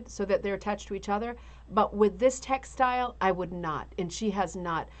double-sided, so that they're attached to each other. But with this textile, I would not, and she has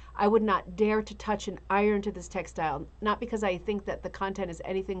not. I would not dare to touch an iron to this textile, not because I think that the content is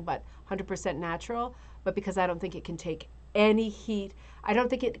anything but 100% natural, but because I don't think it can take any heat. I don't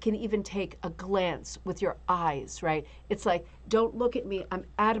think it can even take a glance with your eyes, right? It's like, don't look at me, I'm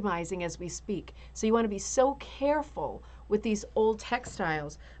atomizing as we speak. So you want to be so careful with these old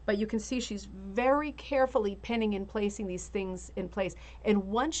textiles, but you can see she's very carefully pinning and placing these things in place. And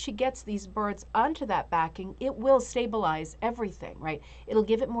once she gets these birds onto that backing, it will stabilize everything, right? It'll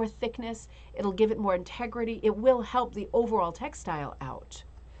give it more thickness, it'll give it more integrity, it will help the overall textile out.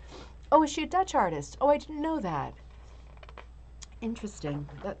 Oh, is she a Dutch artist? Oh, I didn't know that. Interesting.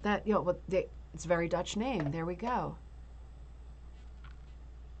 You know, it's a very Dutch name. There we go.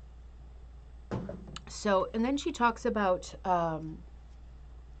 So, and then she talks about,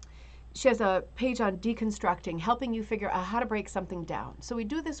 she has a page on deconstructing, helping you figure out how to break something down. So we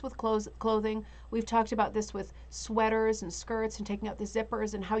do this with clothing. We've talked about this with sweaters and skirts and taking out the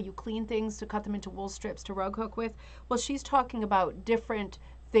zippers and how you clean things to cut them into wool strips to rug hook with. Well, she's talking about different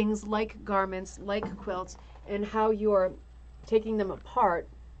things like garments, like quilts, and how you're taking them apart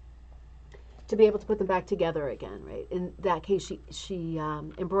to be able to put them back together again, right? In that case, she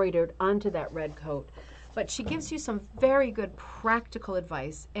embroidered onto that red coat. But she gives you some very good practical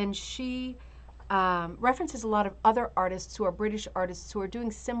advice, and she references a lot of other artists who are British artists who are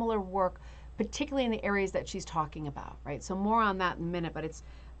doing similar work, particularly in the areas that she's talking about, right? So more on that in a minute, but it's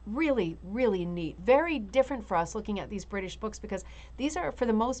really, really neat. Very different for us looking at these British books because these are, for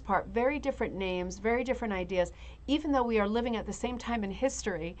the most part, very different names, very different ideas. Even though we are living at the same time in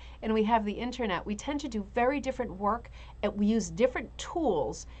history and we have the internet, we tend to do very different work and we use different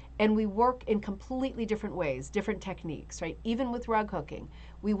tools and we work in completely different ways, different techniques, right? Even with rug hooking,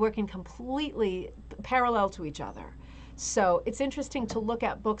 we work in completely parallel to each other. So it's interesting to look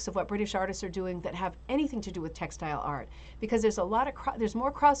at books of what British artists are doing that have anything to do with textile art, because there's a lot of there's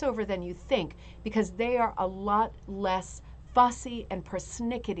more crossover than you think, because they are a lot less fussy and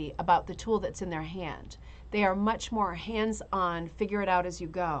persnickety about the tool that's in their hand. They are much more hands-on, figure it out as you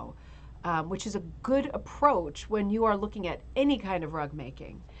go, which is a good approach when you are looking at any kind of rug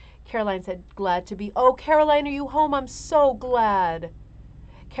making. Caroline said, glad to be. Oh, Caroline, are you home? I'm so glad.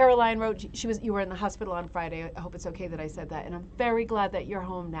 Caroline wrote, you were in the hospital on Friday. I hope it's okay that I said that. And I'm very glad that you're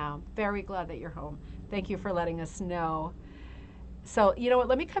home now. Very glad that you're home. Thank you for letting us know. So, you know what,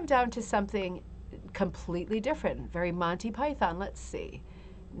 let me come down to something completely different. Very Monty Python. Let's see.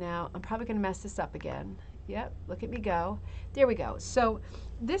 Now, I'm probably going to mess this up again. Yep, look at me go. There we go. So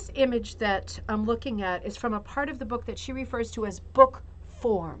this image that I'm looking at is from a part of the book that she refers to as book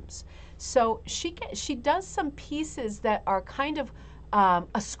forms. So she does some pieces that are kind of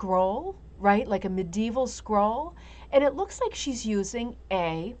a scroll, right? Like a medieval scroll. And it looks like she's using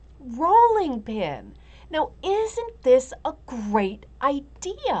a rolling pin. Now, isn't this a great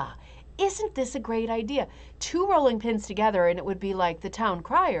idea? Isn't this a great idea? Two rolling pins together and it would be like the town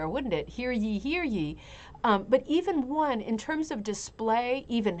crier, wouldn't it? Hear ye, hear ye. But even one, in terms of display,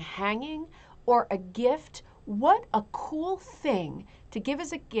 even hanging, or a gift, what a cool thing to give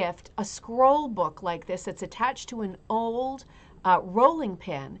as a gift a scroll book like this that's attached to an old rolling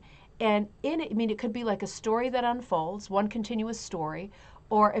pin. And in it, I mean, it could be like a story that unfolds, one continuous story,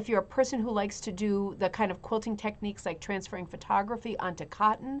 or if you're a person who likes to do the kind of quilting techniques like transferring photography onto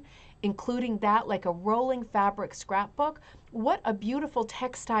cotton, including that like a rolling fabric scrapbook, what a beautiful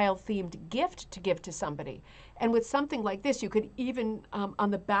textile themed gift to give to somebody. And with something like this, you could even on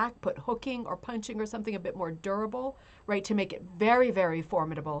the back put hooking or punching or something a bit more durable, right, to make it very, very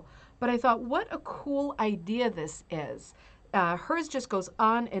formidable. But I thought, what a cool idea this is. Hers just goes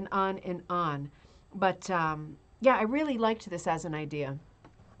on and on and on. But yeah, I really liked this as an idea.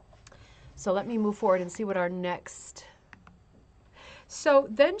 So let me move forward and see what our next. So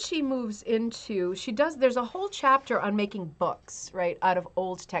then she moves into, there's a whole chapter on making books, right, out of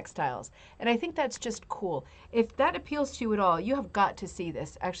old textiles. And I think that's just cool. If that appeals to you at all, you have got to see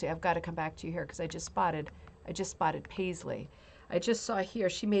this. Actually, I've got to come back to you here because I just spotted Paisley. I just saw here,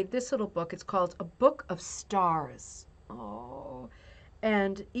 she made this little book. It's called A Book of Stars. Oh,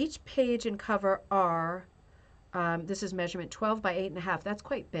 and each page and cover are, this is measurement 12 by 8.5. That's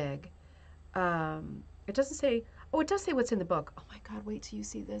quite big. It doesn't say, oh, it does say what's in the book. Oh my God, wait till you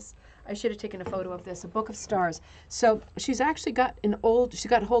see this. I should have taken a photo of this, A Book of Stars. So she's actually got she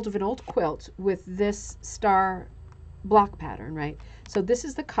got hold of an old quilt with this star block pattern, right? So this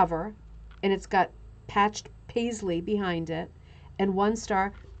is the cover, and it's got patched paisley behind it, and one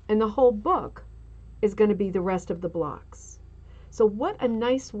star, and the whole book is going to be the rest of the blocks. So what a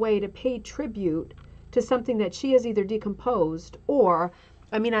nice way to pay tribute to something that she has either decomposed or,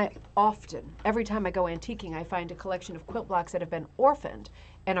 I mean, every time I go antiquing, I find a collection of quilt blocks that have been orphaned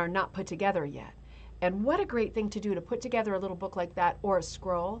and are not put together yet. And what a great thing to do to put together a little book like that or a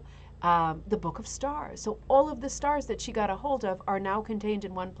scroll, the Book of Stars. So all of the stars that she got a hold of are now contained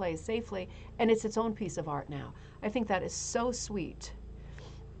in one place safely, and it's its own piece of art now. I think that is so sweet.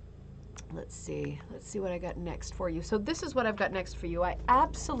 Let's see what I got next for you. So this is what I've got next for you. I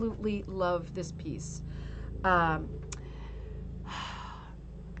absolutely love this piece.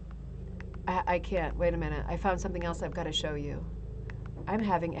 I can't. Wait a minute. I found something else I've got to show you. I'm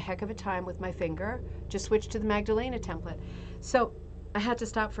having a heck of a time with my finger. Just switched to the Magdalena template. So I had to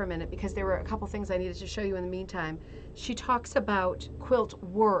stop for a minute because there were a couple things I needed to show you in the meantime. She talks about quilt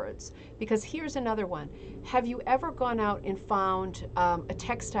words, because here's another one. Have you ever gone out and found a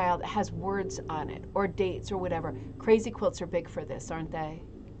textile that has words on it or dates or whatever? Crazy quilts are big for this, aren't they?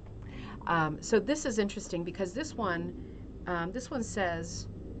 So this is interesting because this one says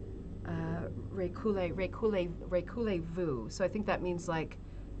reculez-vous. So I think that means like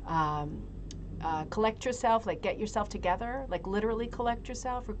collect yourself, like get yourself together, like literally collect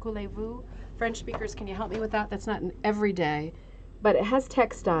yourself, reculez-vous. French speakers, can you help me with that? That's not an everyday, but it has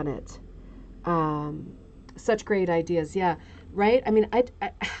text on it. Such great ideas, yeah, right? I mean,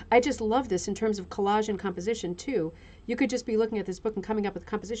 I just love this in terms of collage and composition too. You could just be looking at this book and coming up with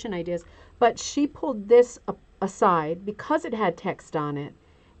composition ideas, but she pulled this aside because it had text on it,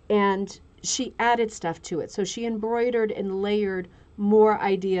 and she added stuff to it. So she embroidered and layered more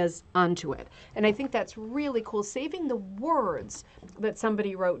ideas onto it. And I think that's really cool, saving the words that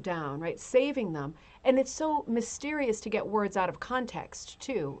somebody wrote down, right? Saving them. And it's so mysterious to get words out of context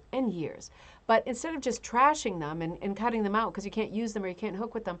too, and years. But instead of just trashing them and cutting them out because you can't use them or you can't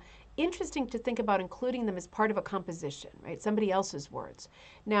hook with them, interesting to think about including them as part of a composition, right? Somebody else's words.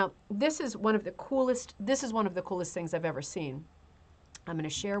 Now, this is one of the coolest things I've ever seen. I'm going to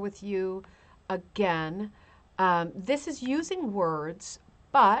share with you again. This is using words,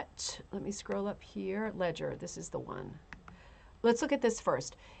 but let me scroll up here. Ledger, this is the one. Let's look at this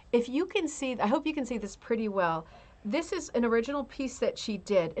first. If you can see, I hope you can see this pretty well. This is an original piece that she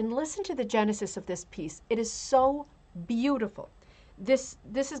did, and listen to the genesis of this piece. It is so beautiful. This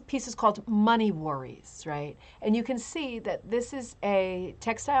piece is called Money Worries, right? And you can see that this is a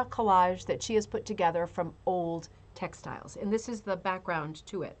textile collage that she has put together from old textiles, and this is the background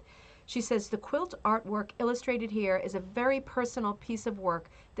to it. She says, the quilt artwork illustrated here is a very personal piece of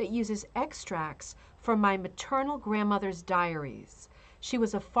work that uses extracts from my maternal grandmother's diaries. She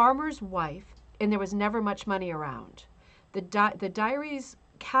was a farmer's wife, and there was never much money around. The diaries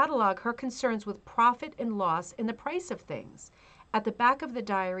catalog her concerns with profit and loss and the price of things. At the back of the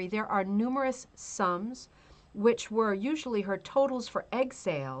diary, there are numerous sums, which were usually her totals for egg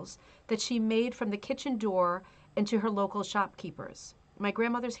sales that she made from the kitchen door and to her local shopkeepers. My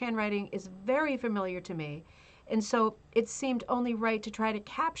grandmother's handwriting is very familiar to me, and so it seemed only right to try to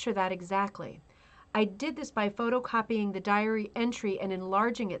capture that exactly. I did this by photocopying the diary entry and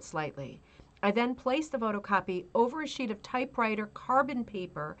enlarging it slightly. I then placed the photocopy over a sheet of typewriter carbon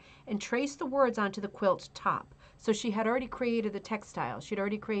paper and traced the words onto the quilt top. So she had already created the textile. She'd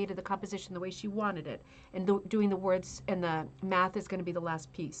already created the composition the way she wanted it. And doing the words and the math is going to be the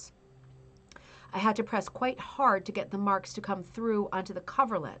last piece. I had to press quite hard to get the marks to come through onto the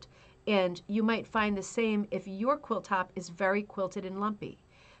coverlet. And you might find the same if your quilt top is very quilted and lumpy.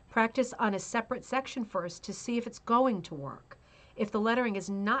 Practice on a separate section first to see if it's going to work. If the lettering is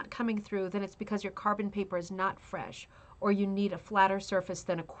not coming through, then it's because your carbon paper is not fresh, or you need a flatter surface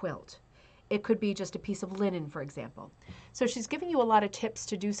than a quilt. It could be just a piece of linen, for example. So she's giving you a lot of tips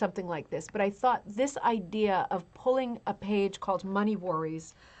to do something like this, but I thought this idea of pulling a page called Money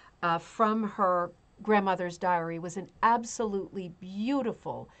Worries from her grandmother's diary was an absolutely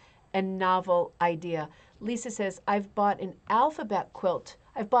beautiful and novel idea. Lisa says, I've bought alphabet quilt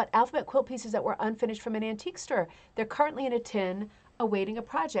pieces that were unfinished from an antique store. They're currently in a tin awaiting a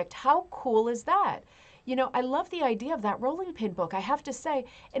project. How cool is that? You know, I love the idea of that rolling pin book, I have to say.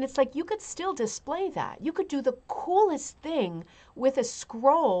 And it's like you could still display that. You could do the coolest thing with a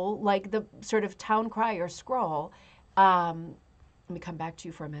scroll, like the sort of town crier scroll. Let me come back to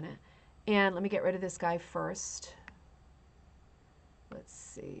you for a minute. And let me get rid of this guy first. Let's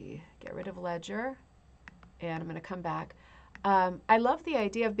see. Get rid of Ledger. And I'm going to come back. I love the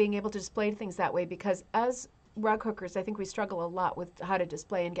idea of being able to display things that way because as rug hookers, I think we struggle a lot with how to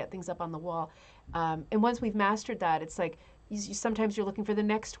display and get things up on the wall. And once we've mastered that, it's like sometimes you're looking for the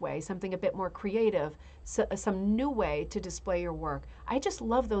next way, something a bit more creative, some new way to display your work. I just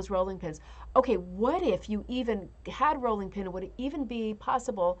love those rolling pins. Okay, what if you even had rolling pin? Would it even be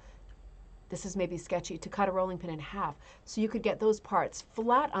possible, this is maybe sketchy, to cut a rolling pin in half so you could get those parts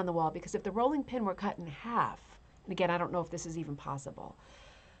flat on the wall? Because if the rolling pin were cut in half, and again, I don't know if this is even possible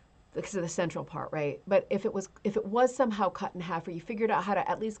because of the central part, right? But if it was somehow cut in half, or you figured out how to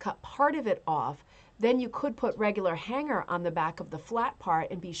at least cut part of it off, then you could put regular hanger on the back of the flat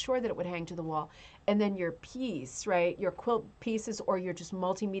part and be sure that it would hang to the wall. And then your piece, right, your quilt pieces or your just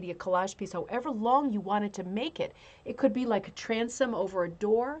multimedia collage piece, however long you wanted to make it, it could be like a transom over a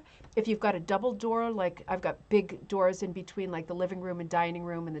door. If you've got a double door, like I've got big doors in between, like the living room and dining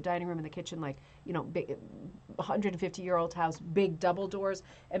room and the dining room and the kitchen, like, you know, big 150-year-old house, big double doors.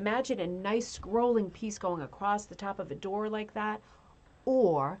 Imagine a nice scrolling piece going across the top of a door like that,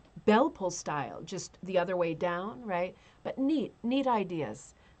 or bell pull style, just the other way down, right? But neat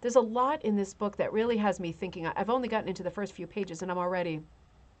ideas. There's a lot in this book that really has me thinking. I've only gotten into the first few pages and I'm already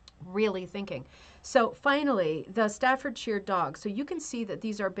really thinking. So finally, the Staffordshire dog. So you can see that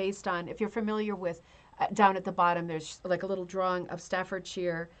these are based on, if you're familiar with, down at the bottom, there's like a little drawing of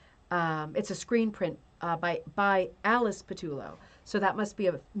Staffordshire. It's a screen print by Alice Pattullo. So that must be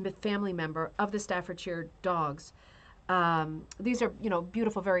a family member of the Staffordshire dogs. These are, you know,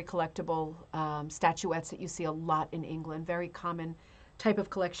 beautiful, very collectible statuettes that you see a lot in England. Very common type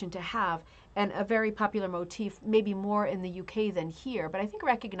of collection to have, and a very popular motif, maybe more in the UK than here, but I think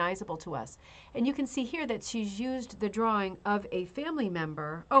recognizable to us. And you can see here that she's used the drawing of a family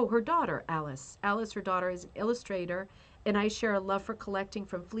member. Oh, her daughter, Alice. Alice, her daughter, is an illustrator, and I share a love for collecting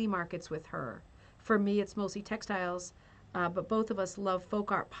from flea markets with her. For me, it's mostly textiles, but both of us love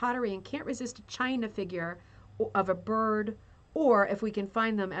folk art pottery and can't resist a china figure of a bird, or if we can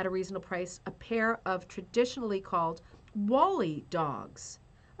find them at a reasonable price, a pair of traditionally called Wally dogs.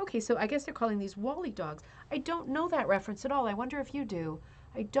 Okay, so I guess they're calling these Wally dogs. I don't know that reference at all. I wonder if you do.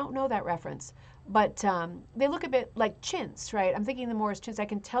 I don't know that reference. But they look a bit like chintz, right? I'm thinking the more as chintz. I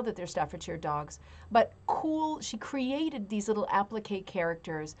can tell that they're Staffordshire dogs. But cool, she created these little applique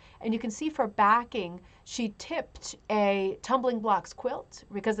characters. And you can see for backing, she tipped a tumbling blocks quilt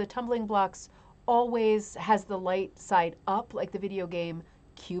because the tumbling blocks always has the light side up, like the video game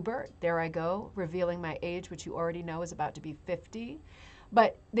Cubert. There I go, revealing my age, which you already know is about to be 50.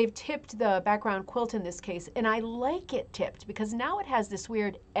 But they've tipped the background quilt in this case, and I like it tipped because now it has this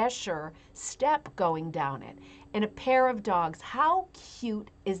weird Escher step going down it and a pair of dogs. How cute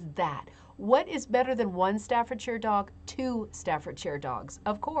is that? What is better than one Staffordshire dog? Two Staffordshire dogs,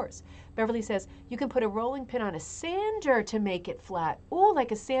 of course. Beverly says, you can put a rolling pin on a sander to make it flat. Oh,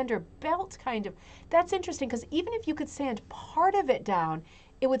 like a sander belt kind of. That's interesting because even if you could sand part of it down,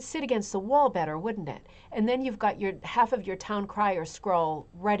 it would sit against the wall better, wouldn't it? And then you've got your half of your town crier scroll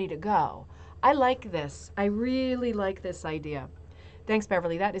ready to go. I like this. I really like this idea. Thanks,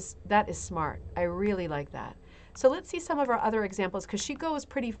 Beverly. That is smart. I really like that. So let's see some of our other examples because she goes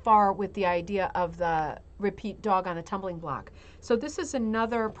pretty far with the idea of the repeat dog on a tumbling block. So this is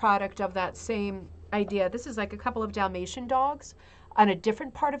another product of that same idea. This is like a couple of Dalmatian dogs on a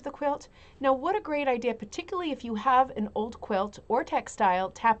different part of the quilt. Now, what a great idea, particularly if you have an old quilt or textile,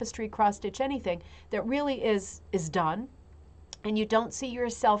 tapestry, cross stitch, anything that really is done, and you don't see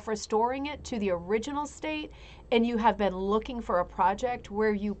yourself restoring it to the original state, and you have been looking for a project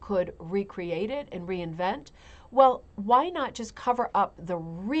where you could recreate it and reinvent, well, why not just cover up the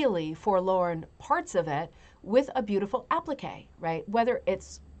really forlorn parts of it with a beautiful applique, right? Whether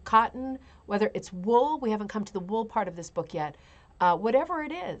it's cotton, whether it's wool, we haven't come to the wool part of this book yet, whatever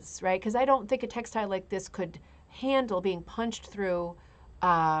it is, right? Because I don't think a textile like this could handle being punched through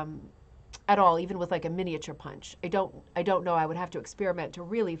at all, even with like a miniature punch. I don't know. I would have to experiment to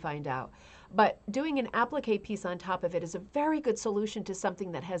really find out. But doing an applique piece on top of it is a very good solution to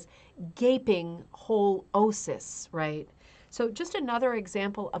something that has gaping whole osis, right? So just another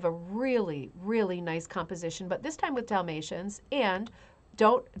example of a really, really nice composition, but this time with Dalmatians. And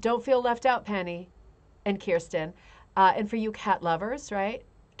don't feel left out, Penny and Kirsten. And for you cat lovers, right?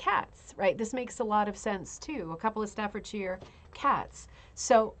 Cats, right? This makes a lot of sense too. A couple of Staffordshire cats.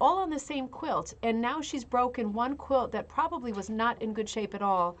 So all on the same quilt, and now she's broken one quilt that probably was not in good shape at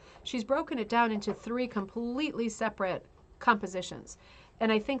all. She's broken it down into three completely separate compositions. And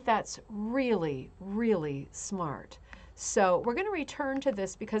I think that's really, really smart. So we're going to return to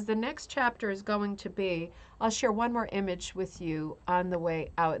this because the next chapter is going to be, I'll share one more image with you on the way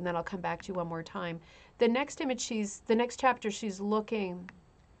out, and then I'll come back to you one more time. The next image, the next chapter, she's looking,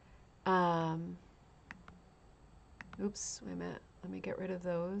 oops, wait a minute. Let me get rid of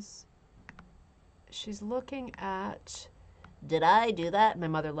those. She's looking at, did I do that? My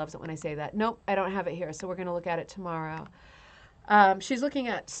mother loves it when I say that. Nope, I don't have it here, so we're going to look at it tomorrow. She's looking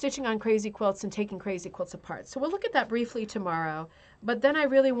at stitching on crazy quilts and taking crazy quilts apart. So we'll look at that briefly tomorrow. But then I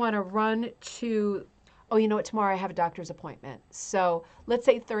really want to run to, oh, you know what, tomorrow I have a doctor's appointment. So let's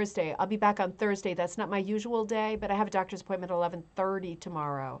say Thursday. I'll be back on Thursday. That's not my usual day, but I have a doctor's appointment at 11:30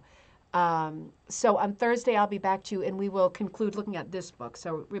 tomorrow. So on Thursday, I'll be back to you and we will conclude looking at this book.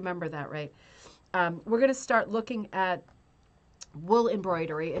 So remember that, right? We're going to start looking at wool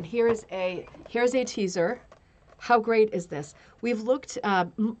embroidery. And here's a teaser. How great is this? We've looked,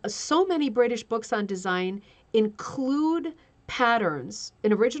 so many British books on design include patterns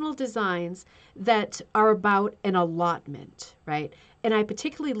and original designs that are about an allotment, right? And I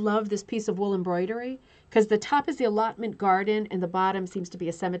particularly love this piece of wool embroidery because the top is the allotment garden and the bottom seems to be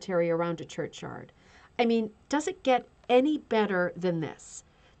a cemetery around a churchyard. I mean, does it get any better than this?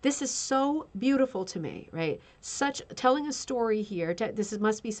 This is so beautiful to me, right? Such telling a story here.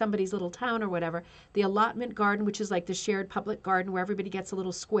 Must be somebody's little town or whatever. The allotment garden, which is like the shared public garden where everybody gets a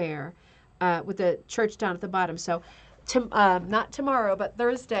little square with the church down at the bottom. So not tomorrow, but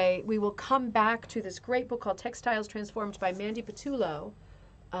Thursday, we will come back to this great book called Textiles Transformed by Mandy Pattullo.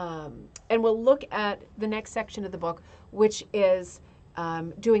 And we'll look at the next section of the book, which is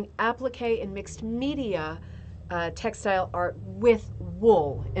doing applique and mixed media textile art with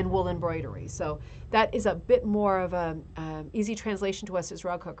wool and wool embroidery. So that is a bit more of a easy translation to us as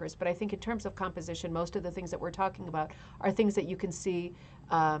rug hookers. But I think in terms of composition, most of the things that we're talking about are things that you can see.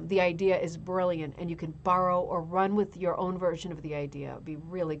 The idea is brilliant, and you can borrow or run with your own version of the idea. It would be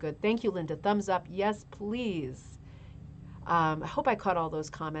really good. Thank you, Linda. Thumbs up. Yes, please. I hope I caught all those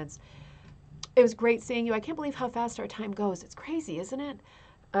comments. It was great seeing you. I can't believe how fast our time goes. It's crazy, isn't it?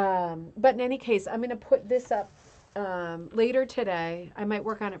 But in any case, I'm going to put this up later today. I might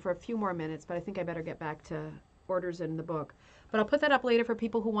work on it for a few more minutes, but I think I better get back to orders in the book. But I'll put that up later for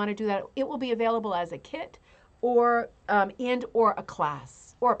people who want to do that. It will be available as a kit or or a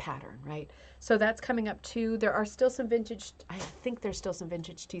class or a pattern, right? So that's coming up too. There are still some vintage, I think there's still some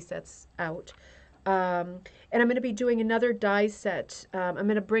vintage tea sets out. And I'm going to be doing another die set. I'm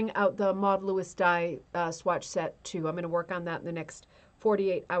going to bring out the Maud Lewis die swatch set too. I'm going to work on that in the next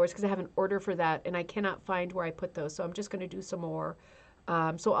 48 hours because I have an order for that and I cannot find where I put those. So I'm just going to do some more.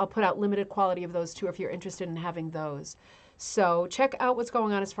 So I'll put out limited quality of those too if you're interested in having those. So check out what's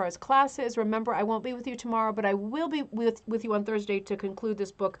going on as far as classes. Remember, I won't be with you tomorrow, but I will be with you on Thursday to conclude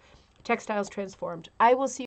this book, Textiles Transformed. I will see you